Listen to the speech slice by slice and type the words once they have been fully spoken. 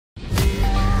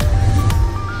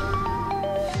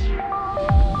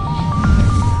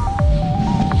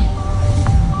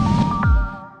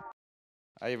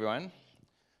Hi everyone.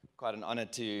 Quite an honor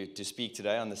to speak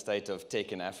today on the state of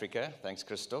tech in Africa. Thanks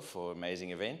Christoph for an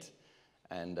amazing event.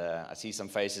 And I see some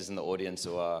faces in the audience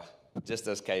who are just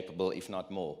as capable, if not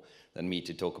more, than me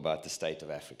to talk about the state of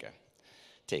Africa,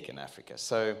 tech in Africa.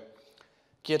 So,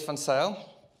 Keet van Sail,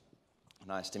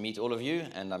 nice to meet all of you,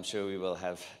 and I'm sure we will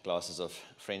have glasses of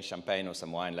French champagne or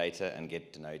some wine later and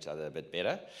get to know each other a bit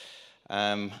better.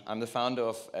 I'm the founder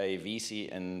of a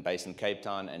VC based in Cape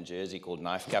Town and Jersey called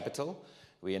Knife Capital.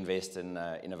 We invest in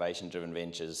innovation-driven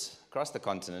ventures across the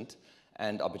continent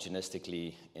and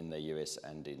opportunistically in the US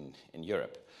and in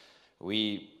Europe.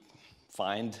 We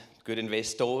find good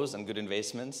investors and good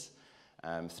investments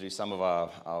through some of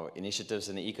our initiatives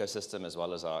in the ecosystem, as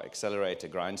well as our accelerator,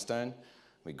 Grindstone.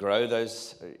 We grow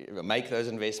those, make those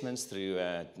investments through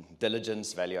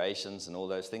diligence, valuations, and all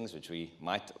those things, which we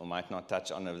might or might not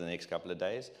touch on over the next couple of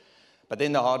days. But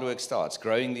then the hard work starts,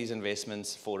 growing these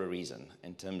investments for a reason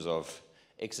in terms of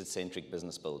exit-centric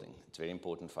business building. It's very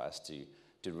important for us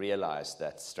to realize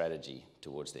that strategy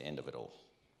towards the end of it all.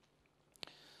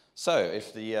 So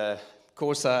if the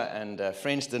Corsa and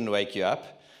French didn't wake you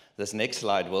up, this next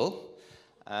slide will.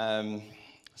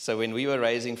 So when we were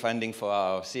raising funding for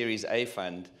our Series A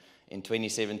fund in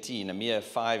 2017, a mere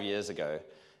 5 years ago,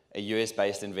 a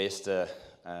US-based investor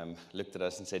looked at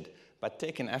us and said, but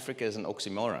tech in Africa is an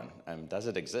oxymoron. Does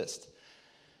it exist?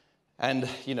 And,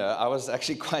 you know, I was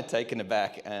actually quite taken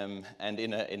aback and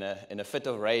in a fit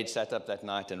of rage sat up that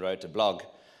night and wrote a blog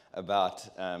about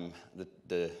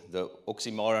the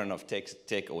oxymoron of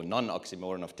tech or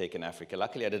non-oxymoron of tech in Africa.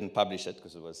 Luckily, I didn't publish it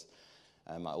because it was,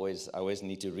 I always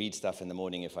need to read stuff in the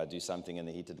morning if I do something in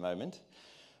the heated moment.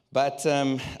 But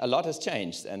a lot has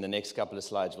changed, and the next couple of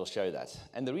slides will show that.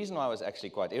 And the reason why I was actually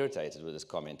quite irritated with this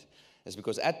comment is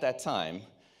because at that time,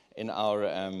 in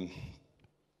our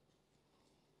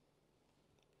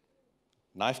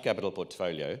Knife Capital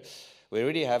portfolio, we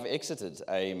already have exited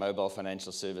a mobile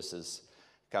financial services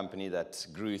company that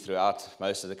grew throughout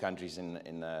most of the countries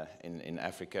in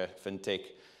Africa, fintech,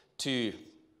 to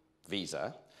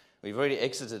Visa. We've already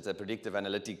exited a predictive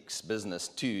analytics business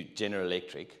to General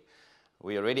Electric.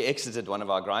 We already exited one of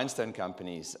our Grindstone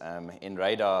companies in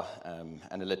radar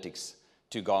analytics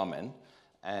to Garmin.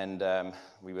 And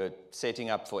we were setting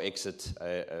up for exit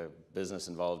a business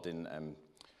involved in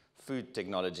food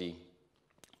technology,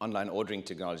 online ordering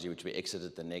technology, which we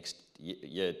exited the next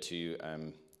year to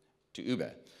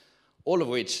Uber, all of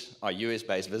which are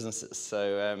US-based businesses.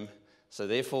 So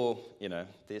therefore, you know,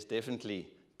 there's definitely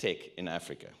tech in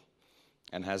Africa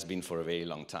and has been for a very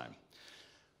long time.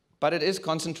 But it is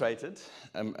concentrated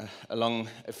along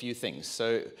a few things.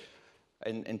 So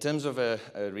in terms of a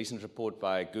recent report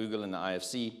by Google and the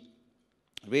IFC,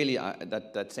 really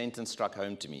that sentence struck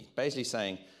home to me, basically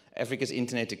saying, Africa's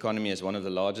internet economy is one of the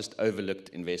largest overlooked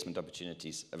investment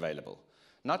opportunities available.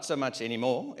 Not so much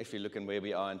anymore, if you look at where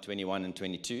we are in 21 and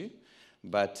 22,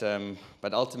 but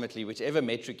ultimately, whichever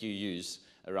metric you use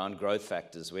around growth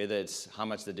factors, whether it's how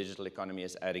much the digital economy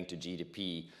is adding to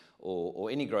GDP or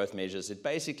any growth measures, it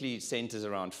basically centers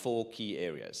around 4 key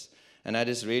areas. And that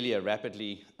is really a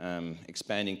rapidly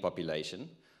expanding population,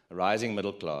 a rising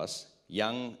middle class,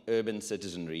 young urban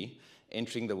citizenry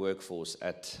entering the workforce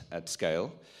at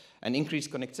scale, and increased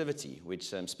connectivity,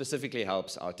 which specifically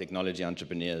helps our technology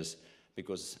entrepreneurs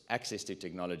because access to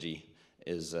technology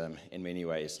is in many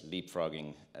ways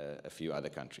leapfrogging a few other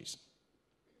countries.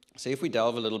 So if we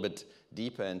delve a little bit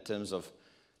deeper in terms of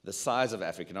the size of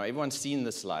Africa, now everyone's seen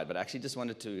this slide, but I actually just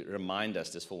wanted to remind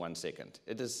us just for 1 second.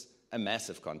 It is a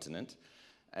massive continent.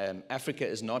 Africa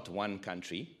is not one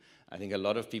country. I think a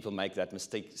lot of people make that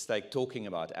mistake talking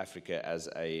about Africa as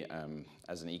an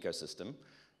ecosystem.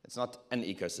 It's not an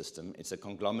ecosystem, it's a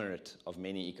conglomerate of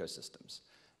many ecosystems.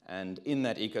 And in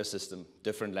that ecosystem,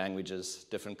 different languages,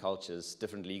 different cultures,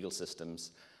 different legal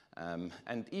systems,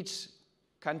 and each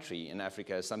country in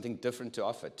Africa has something different to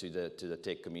offer to the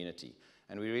tech community.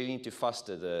 And we really need to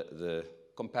foster the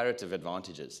comparative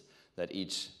advantages that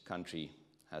each country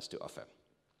has to offer.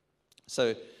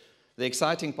 So the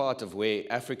exciting part of where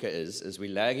Africa is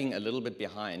we're lagging a little bit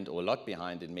behind, or a lot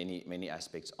behind in many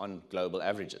aspects on global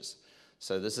averages.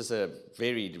 So this is a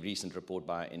very recent report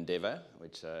by Endeavor,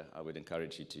 which I would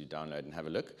encourage you to download and have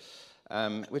a look,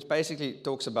 which basically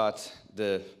talks about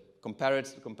the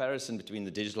comparison between the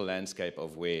digital landscape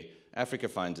of where Africa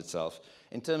finds itself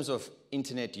in terms of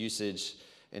internet usage,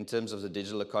 in terms of the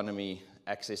digital economy,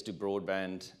 access to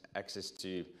broadband, access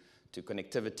to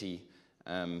connectivity,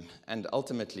 and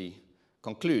ultimately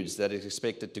concludes that it's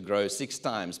expected to grow 6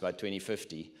 times by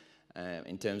 2050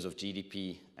 in terms of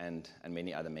GDP and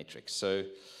many other metrics. So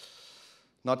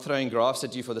Not throwing graphs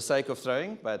at you for the sake of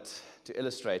throwing, but to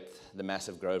illustrate the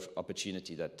massive growth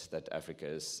opportunity that Africa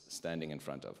is standing in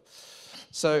front of.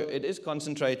 So it is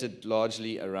concentrated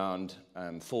largely around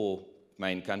 4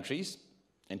 main countries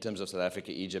in terms of South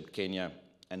Africa, Egypt, Kenya,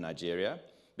 and Nigeria.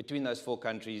 Between those 4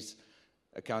 countries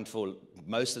account for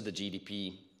most of the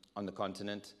GDP on the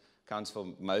continent, accounts for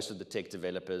most of the tech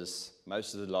developers,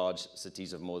 most of the large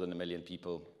cities of more than 1 million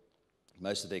people,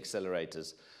 most of the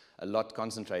accelerators, a lot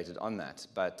concentrated on that.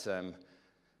 But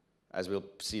as we'll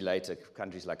see later,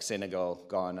 countries like Senegal,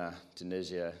 Ghana,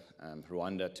 Tunisia,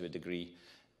 Rwanda to a degree,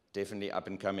 definitely up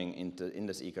and coming in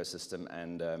this ecosystem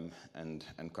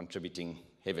and contributing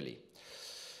heavily.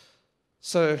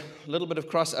 So a little bit of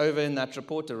crossover in that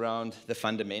report around the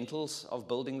fundamentals of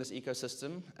building this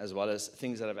ecosystem, as well as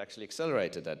things that have actually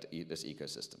accelerated this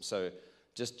ecosystem. So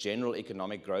just general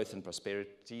economic growth and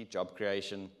prosperity, job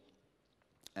creation,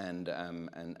 and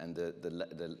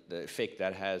the effect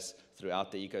that has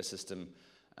throughout the ecosystem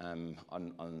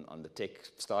on the tech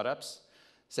startups.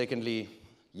 Secondly,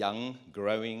 young,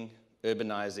 growing,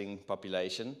 urbanizing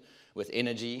population with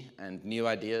energy and new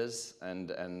ideas and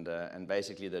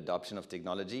basically the adoption of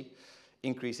technology,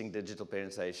 increasing digital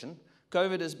penetration.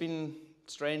 COVID has been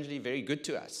strangely very good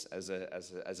to us as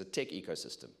a tech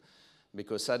ecosystem,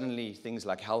 because suddenly things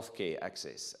like healthcare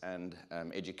access and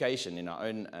education in our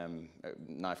own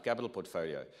Knife Capital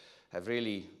portfolio have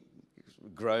really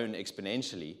grown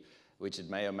exponentially, which it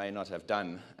may or may not have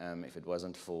done if it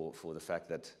wasn't for the fact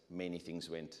that many things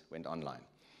went online.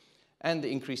 And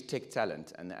the increased tech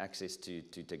talent and the access to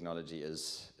technology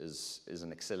is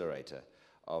an accelerator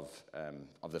of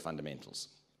the fundamentals.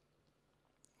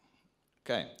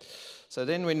 Okay, so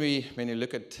then when you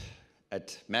look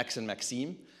at Max and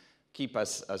Maxime, keep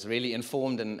us really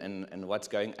informed in what's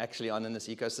going actually on in this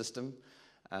ecosystem.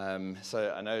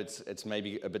 So I know it's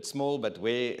maybe a bit small, but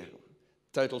where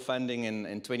total funding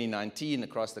in 2019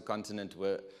 across the continent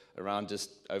were around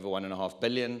just over $1.5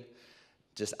 billion.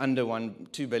 Just under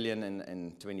 $2 billion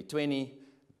in 2020,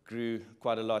 grew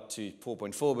quite a lot to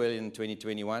 $4.4 billion in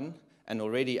 2021, and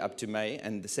already up to May,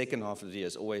 and the second half of the year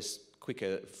is always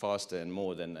quicker, faster, and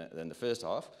more than the first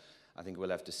half. I think we'll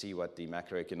have to see what the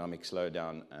macroeconomic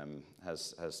slowdown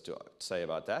has to say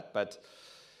about that. But,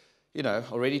 you know,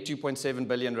 already 2.7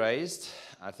 billion raised.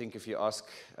 I think if you ask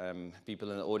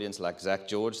people in the audience like Zach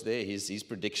George there, his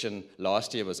prediction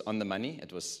last year was on the money.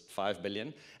 It was 5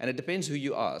 billion. And it depends who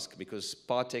you ask, because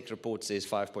Partech report says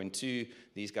 5.2.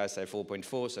 These guys say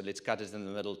 4.4. So let's cut it in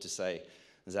the middle to say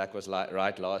Zach was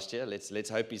right last year. Let's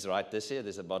hope he's right this year.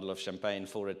 There's a bottle of champagne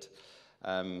for it.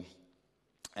 And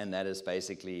that is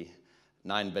basically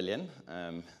 9 billion.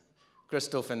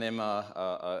 Christoph and them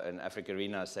are in Africa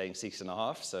Arena saying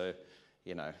 6.5. So,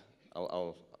 you know,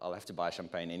 I'll have to buy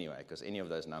champagne anyway, because any of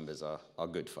those numbers are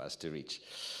good for us to reach.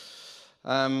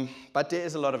 But there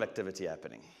is a lot of activity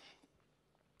happening.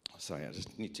 Sorry, I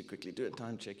just need to quickly do a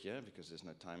time check here, because there's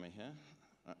no timer here.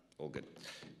 All good.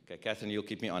 Okay, Catherine, you'll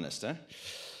keep me honest, huh?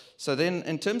 So then,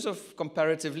 in terms of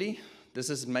comparatively, this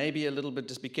is maybe a little bit,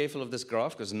 just be careful of this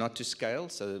graph, because not to scale.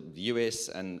 So the US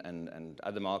and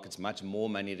other markets, much more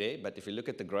money there. But if you look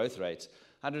at the growth rates,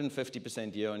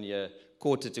 150% year on year,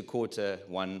 quarter to quarter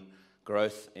one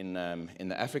growth in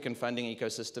the African funding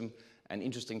ecosystem. And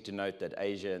interesting to note that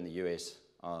Asia and the US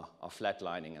are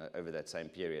flatlining over that same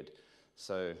period.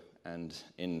 So, and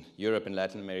in Europe and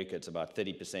Latin America, it's about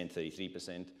 30%,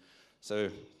 33%. So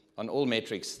on all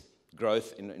metrics,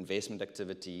 growth in investment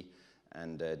activity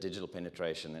and digital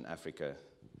penetration in Africa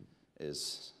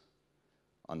is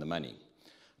on the money.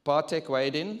 Partech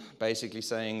weighed in, basically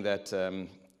saying that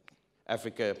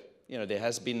Africa, you know, there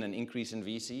has been an increase in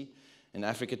VC. In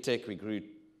Africa Tech, we grew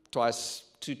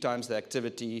 2 times the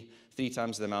activity, 3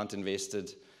 times the amount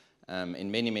invested in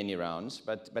many, many rounds.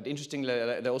 But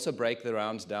interestingly, they also break the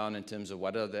rounds down in terms of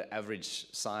what are the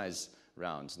average size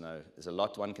rounds. Now, there's a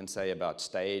lot one can say about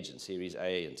stage and Series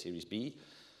A and Series B.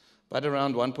 But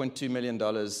around $1.2 million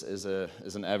is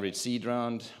an average seed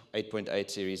round,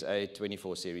 8.8 Series A,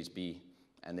 24 Series B,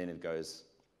 and then it goes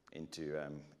into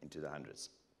the hundreds.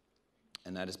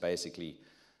 And that is basically,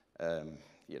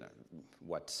 you know,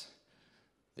 what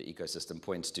the ecosystem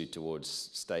points towards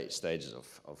stages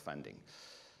of funding.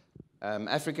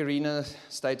 Africa Arena,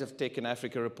 State of Tech in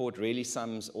Africa report really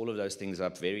sums all of those things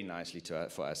up very nicely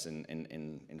for us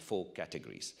in 4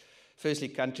 categories. Firstly,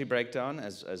 country breakdown,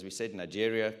 as we said,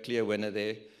 Nigeria, clear winner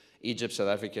there. Egypt, South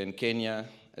Africa, and Kenya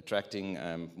attracting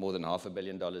more than $500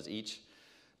 million each.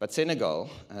 But Senegal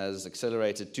has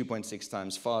accelerated 2.6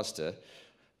 times faster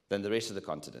than the rest of the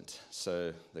continent.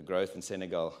 So the growth in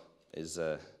Senegal is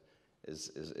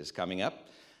coming up.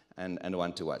 and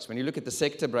one to watch. When you look at the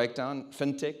sector breakdown,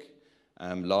 fintech,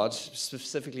 large,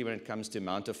 specifically when it comes to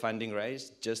amount of funding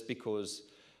raised, just because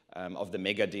of the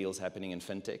mega deals happening in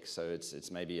fintech, so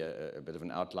it's maybe a bit of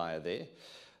an outlier there.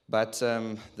 But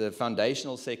the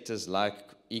foundational sectors like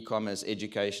e-commerce,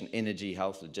 education, energy,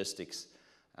 health, logistics,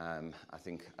 I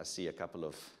think I see a couple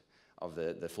of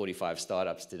the 45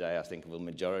 startups today, I think will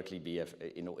majority be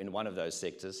in one of those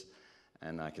sectors,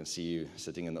 and I can see you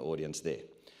sitting in the audience there.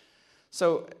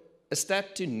 So a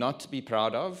stat to not be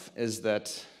proud of is that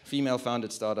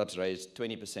female-founded startups raised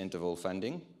 20% of all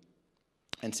funding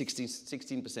and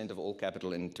 16% of all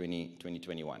capital in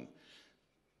 2021.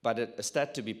 But a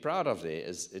stat to be proud of there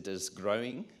is it is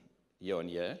growing year on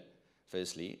year,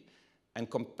 firstly, and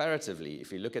comparatively,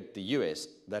 if you look at the US,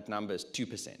 that number is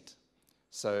 2%.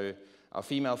 So our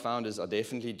female founders are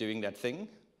definitely doing that thing,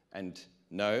 and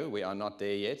no, we are not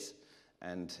there yet,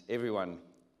 and everyone,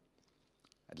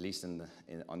 at least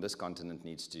on this continent,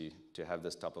 needs to have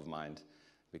this top of mind,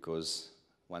 because,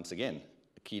 once again,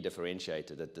 a key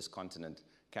differentiator that this continent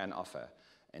can offer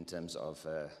in terms of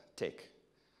tech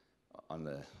on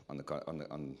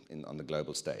the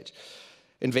global stage.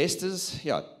 Investors,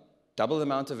 yeah, double the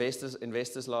amount of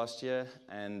investors last year,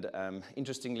 and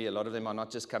interestingly, a lot of them are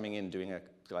not just coming in doing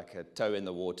like a toe in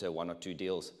the water, 1 or 2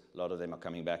 deals. A lot of them are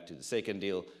coming back to the second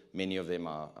deal. Many of them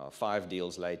are 5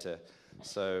 deals later.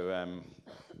 So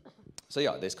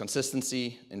yeah, there's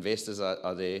consistency, investors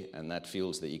are there, and that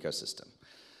fuels the ecosystem.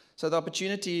 So the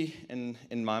opportunity,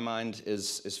 in my mind,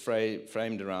 is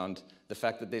framed around the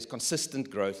fact that there's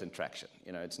consistent growth and traction.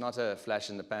 You know, it's not a flash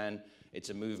in the pan, it's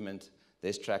a movement,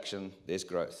 there's traction, there's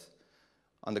growth.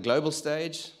 On the global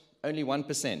stage, only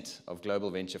 1% of global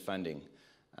venture funding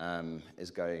is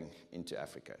going into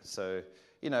Africa. So,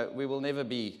 you know, we will never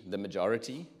be the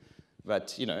majority,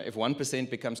 but, you know, if 1%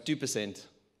 becomes 2%,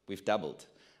 we've doubled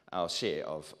our share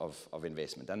of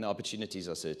investment, and the opportunities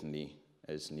are certainly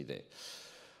there.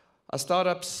 Our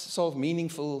startups solve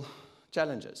meaningful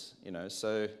challenges, you know.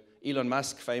 So Elon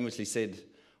Musk famously said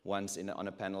once on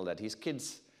a panel that his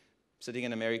kids sitting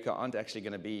in America aren't actually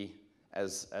going to be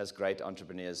as great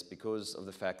entrepreneurs because of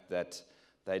the fact that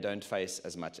they don't face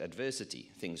as much adversity.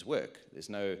 Things work. There's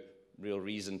no real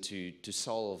reason to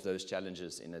solve those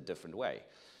challenges in a different way.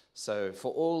 So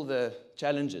for all the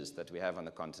challenges that we have on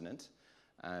the continent,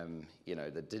 you know,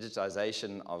 the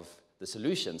digitization of the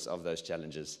solutions of those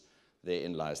challenges,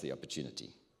 therein lies the opportunity.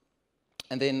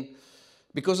 And then,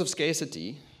 because of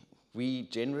scarcity, we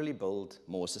generally build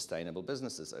more sustainable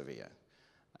businesses over here.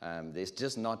 There's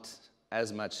just not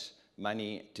as much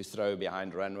money to throw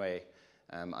behind runway.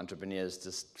 Entrepreneurs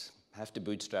just have to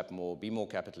bootstrap more, be more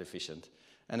capital efficient.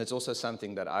 And it's also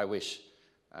something that I wish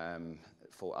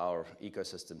for our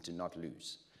ecosystem to not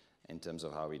lose in terms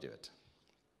of how we do it.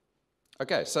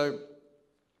 Okay, so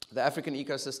the African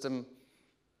ecosystem,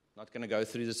 not going to go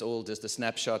through this all, just a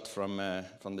snapshot from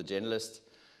the journalist.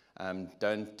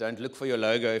 Don't look for your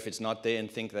logo if it's not there and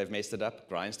think they've messed it up.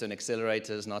 Grindstone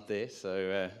Accelerator is not there,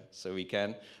 so we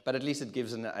can. But at least it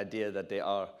gives an idea that there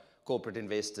are corporate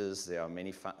investors, there are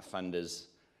many funders,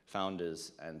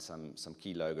 founders, and some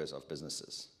key logos of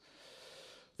businesses.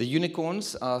 The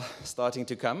unicorns are starting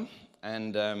to come,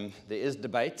 and there is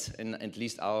debate in at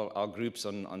least our groups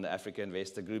on the Africa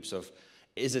investor groups of,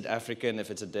 is it African if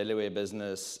it's a Delaware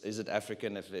business? Is it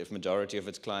African if majority of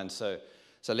its clients? So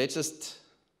let's just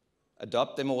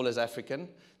adopt them all as African.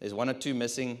 There's 1 or 2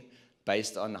 missing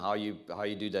based on how you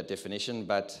do that definition,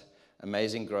 but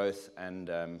amazing growth and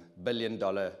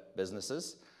billion-dollar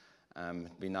businesses.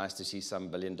 It'd be nice to see some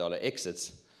billion-dollar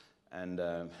exits and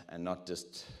not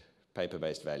just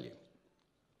paper-based value.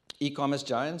 E-commerce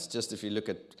giants, just if you look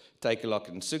at Takealot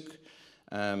and Souk,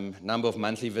 number of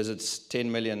monthly visits,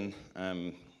 10 million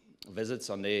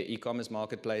visits on their e-commerce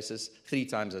marketplaces, 3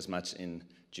 times as much in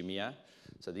Jumia.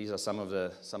 So these are some of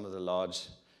the large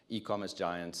e-commerce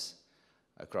giants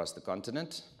across the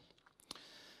continent.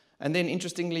 And then,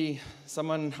 interestingly,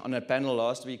 someone on a panel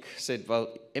last week said,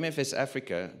 well, MFS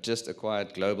Africa just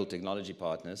acquired Global Technology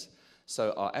Partners.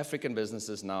 So are African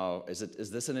businesses now,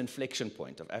 is this an inflection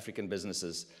point of African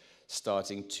businesses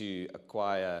starting to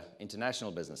acquire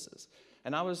international businesses?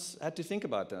 And I had to think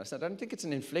about that. I said, I don't think it's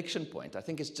an inflection point. I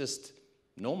think it's just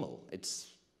normal.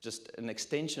 It's just an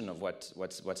extension of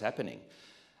what's happening.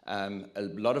 A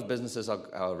lot of businesses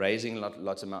are raising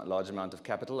large amount of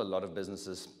capital. A lot of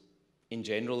businesses in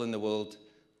general in the world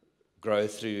grow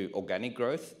through organic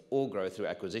growth or grow through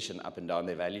acquisition up and down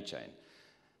their value chain.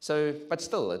 So, but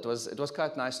still, it was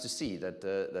quite nice to see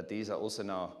that these are also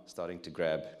now starting to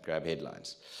grab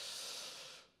headlines.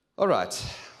 All right,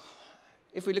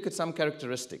 if we look at some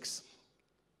characteristics,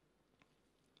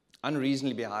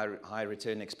 unreasonably high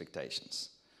return expectations,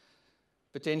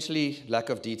 potentially lack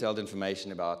of detailed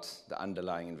information about the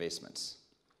underlying investments,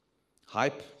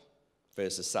 hype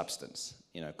versus substance,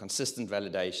 consistent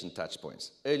validation touch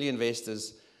points. Early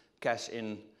investors cash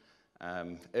in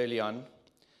early on,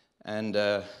 and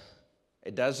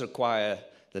it does require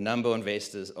the number of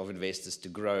investors to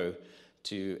grow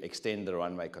to extend the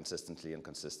runway consistently.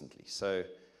 So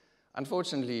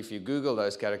unfortunately, if you Google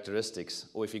those characteristics,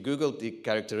 or if you Google the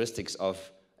characteristics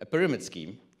of a pyramid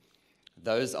scheme,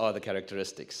 those are the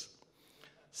characteristics.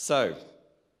 So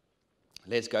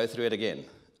let's go through it again.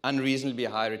 Unreasonably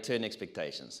high return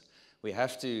expectations. We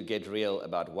have to get real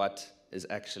about what is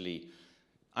actually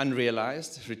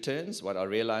unrealized returns, what are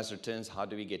realized returns, how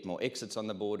do we get more exits on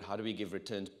the board, how do we give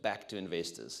returns back to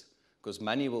investors? Because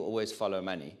money will always follow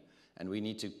money, and we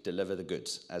need to deliver the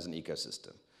goods as an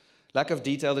ecosystem. Lack of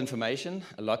detailed information.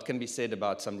 A lot can be said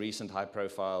about some recent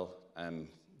high-profile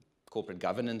corporate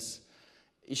governance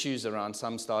issues around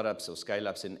some startups or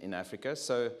scale-ups in Africa.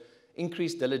 So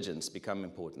increased diligence become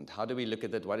important. How do we look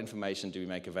at it? What information do we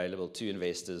make available to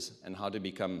investors? And how to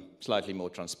become slightly more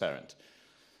transparent?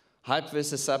 Hype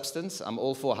versus substance. I'm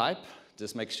all for hype.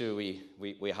 Just make sure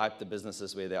we hype the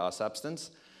businesses where there are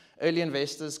substance. Early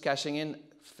investors cashing in.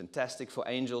 Fantastic for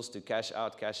angels to cash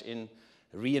out, cash in,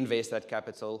 reinvest that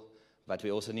capital. But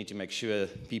we also need to make sure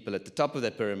people at the top of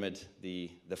that pyramid,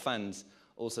 the funds,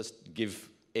 also give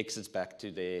exits back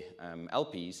to their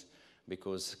LPs,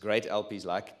 because great LPs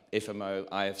like FMO,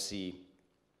 IFC,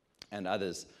 and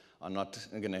others are not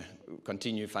going to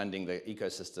continue funding the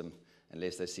ecosystem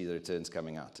unless they see the returns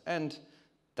coming out. And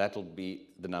that will be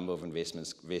the number of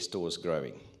investors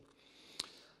growing.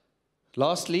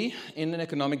 Lastly, in an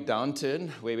economic downturn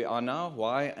where we are now,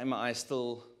 why am I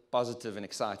still positive and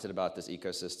excited about this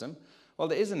ecosystem? Well,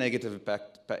 there is a negative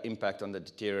impact on the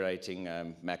deteriorating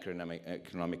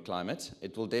macroeconomic climate.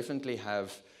 It will definitely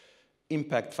have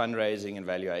impact fundraising and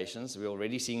valuations. We're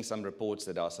already seeing some reports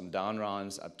that are some down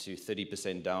rounds, up to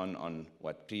 30% down on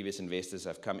what previous investors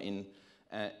have come in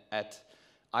at.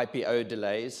 IPO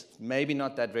delays, maybe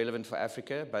not that relevant for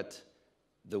Africa, but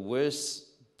the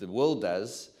worse the world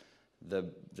does,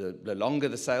 the longer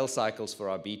the sales cycles for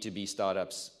our B2B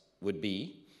startups would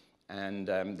be, and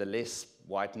the less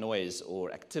white noise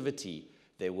or activity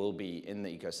there will be in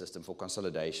the ecosystem for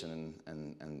consolidation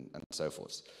and so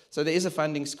forth. So there is a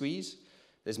funding squeeze.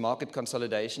 There's market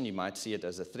consolidation. You might see it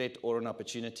as a threat or an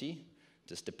opportunity.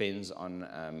 Just depends on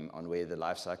where the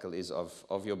life cycle is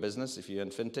of your business if you're in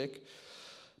fintech.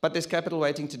 But there's capital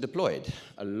waiting to deploy it.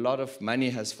 A lot of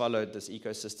money has followed this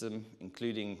ecosystem,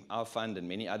 including our fund and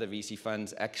many other VC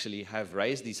funds actually have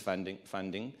raised these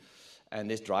funding, and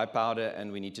there's dry powder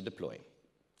and we need to deploy.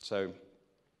 So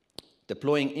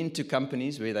deploying into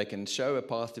companies where they can show a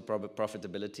path to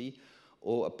profitability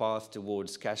or a path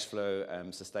towards cash flow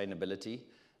sustainability.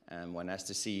 One has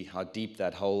to see how deep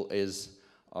that hole is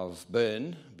of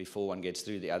burn before one gets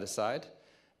through the other side.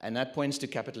 And that points to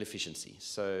capital efficiency.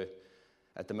 So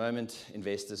at the moment,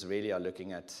 investors really are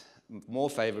looking at more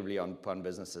favorably upon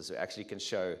businesses who actually can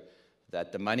show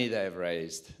that the money they have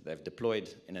raised, they've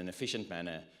deployed in an efficient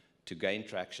manner to gain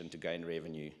traction, to gain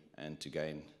revenue, and to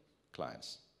gain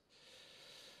clients.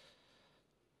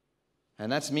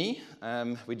 And that's me.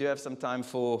 We do have some time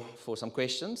for some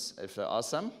questions, if there are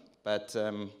some. But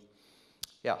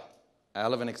yeah, a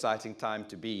hell of an exciting time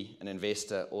to be an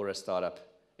investor or a startup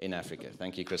in Africa.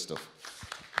 Thank you, Christoph.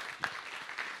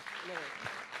 No.